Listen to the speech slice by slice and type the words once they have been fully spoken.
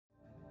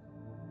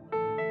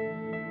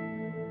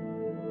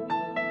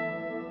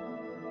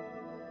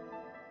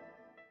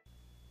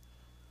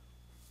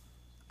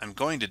I'm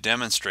going to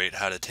demonstrate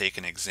how to take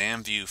an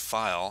ExamView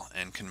file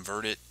and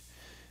convert it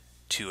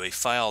to a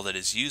file that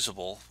is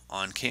usable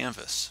on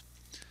Canvas.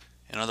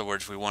 In other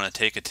words, we want to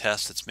take a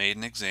test that's made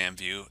in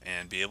ExamView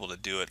and be able to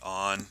do it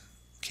on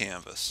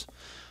Canvas.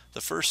 The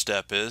first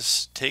step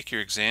is take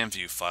your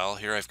ExamView file.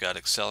 Here I've got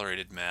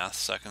Accelerated Math,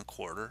 second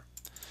quarter.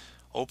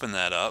 Open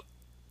that up.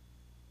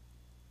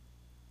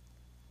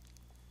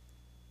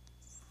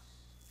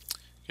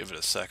 Give it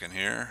a second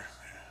here.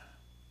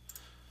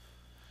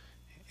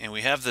 And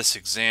we have this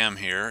exam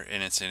here,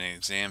 and it's in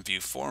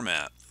ExamView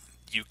format.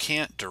 You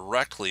can't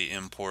directly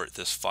import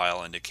this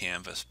file into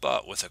Canvas,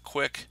 but with a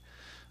quick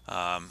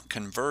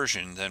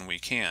conversion, then we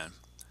can.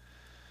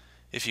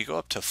 If you go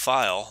up to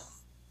File,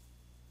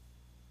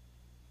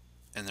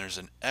 and there's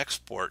an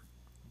Export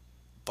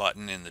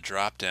button in the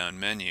drop-down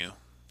menu,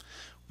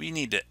 we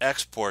need to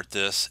export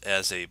this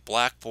as a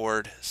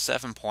Blackboard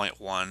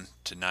 7.1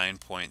 to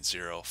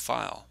 9.0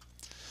 file.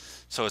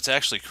 So it's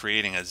actually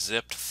creating a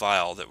zipped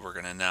file that we're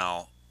going to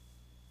now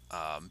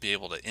be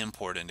able to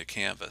import into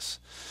Canvas.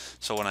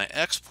 So when I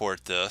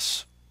export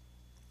this,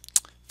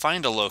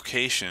 find a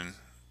location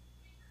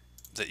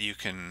that you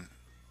can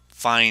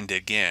find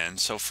again.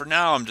 So for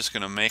now I'm just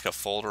going to make a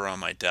folder on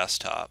my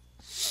desktop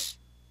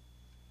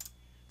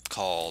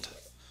called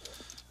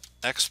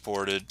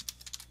Exported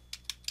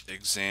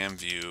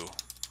ExamView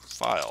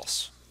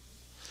Files.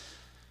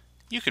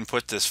 You can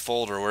put this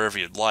folder wherever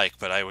you'd like,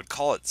 but I would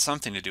call it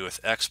something to do with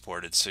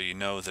exported so you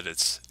know that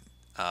it's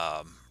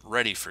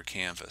ready for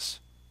Canvas.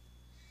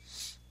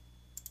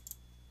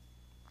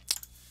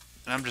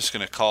 And I'm just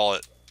going to call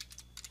it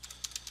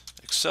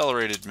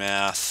Accelerated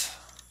Math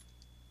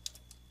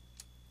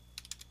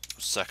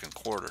second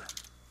quarter.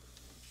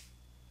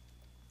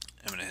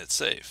 I'm going to hit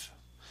save.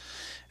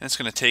 And it's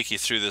going to take you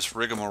through this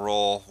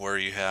rigmarole where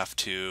you have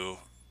to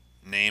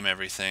name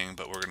everything,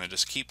 but we're going to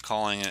just keep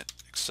calling it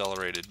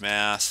Accelerated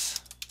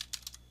Math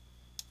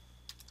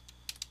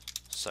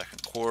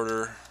second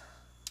quarter.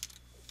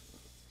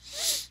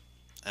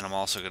 And I'm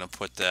also going to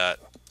put that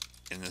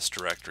in this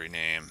directory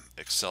name,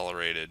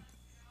 Accelerated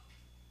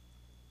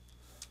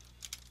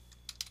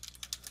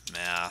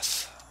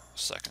Math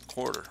second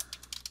quarter.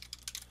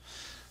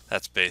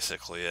 That's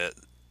basically it.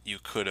 You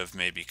could have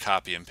maybe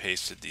copy and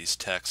pasted these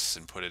texts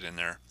and put it in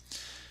there.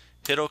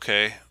 Hit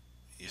OK.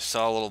 You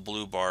saw a little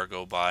blue bar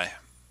go by,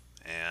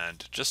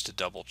 and just to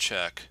double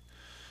check,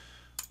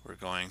 we're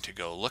going to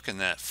go look in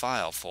that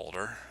file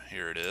folder.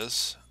 Here it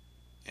is,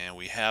 and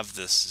we have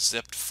this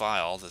zipped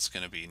file that's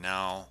going to be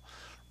now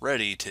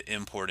ready to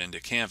import into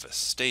Canvas.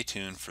 Stay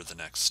tuned for the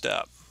next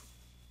step.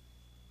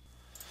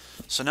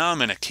 So now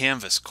I'm in a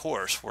Canvas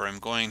course where I'm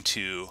going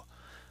to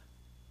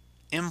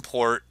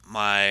import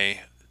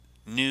my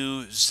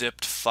new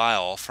zipped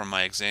file from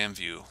my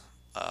ExamView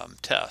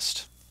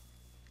test.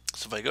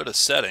 So if I go to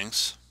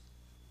Settings,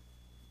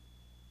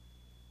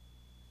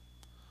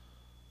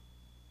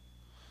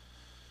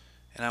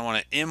 and I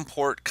want to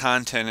import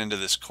content into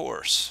this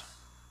course,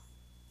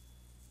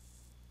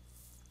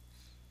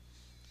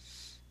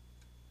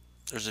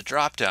 there's a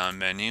drop-down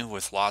menu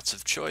with lots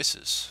of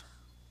choices.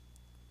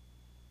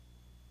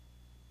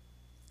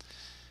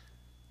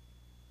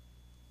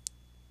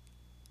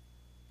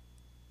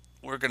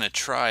 We're going to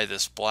try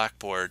this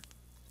Blackboard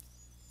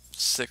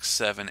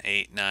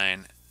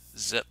 6789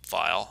 zip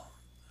file.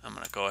 I'm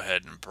going to go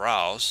ahead and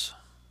browse.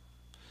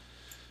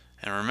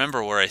 And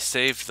remember where I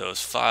saved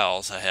those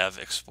files, I have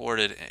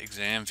exported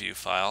ExamView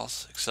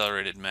files,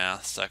 Accelerated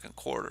Math second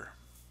quarter.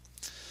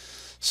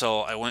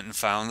 So I went and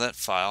found that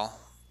file.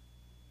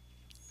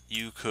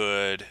 You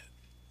could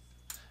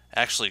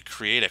actually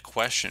create a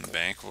question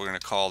bank. We're going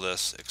to call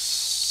this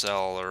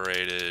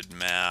Accelerated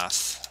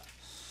Math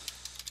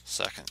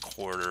second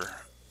quarter.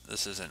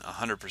 This isn't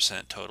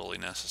 100% totally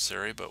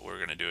necessary, but we're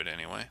going to do it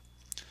anyway.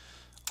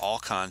 All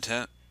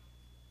content,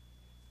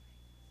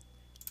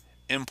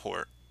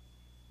 import.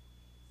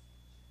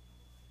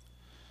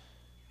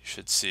 You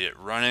should see it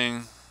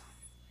running.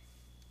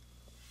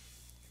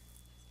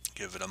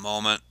 Give it a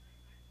moment.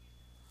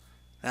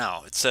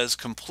 Now it says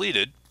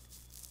completed.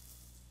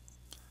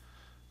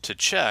 To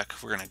check,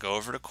 we're going to go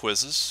over to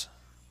quizzes.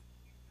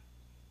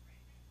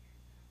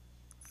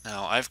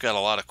 Now I've got a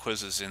lot of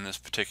quizzes in this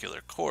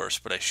particular course,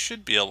 but I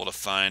should be able to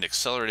find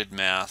Accelerated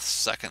Math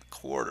second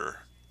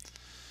quarter.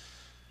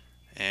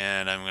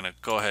 And I'm going to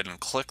go ahead and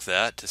click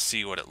that to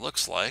see what it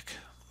looks like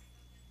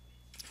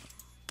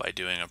by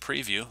doing a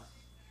preview.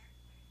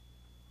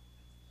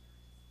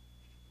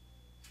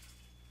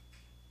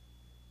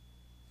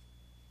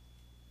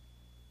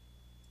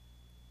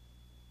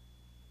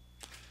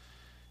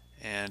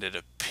 And it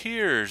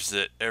appears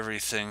that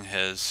everything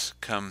has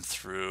come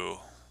through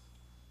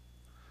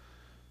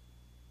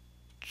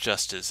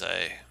just as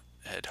I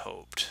had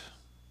hoped.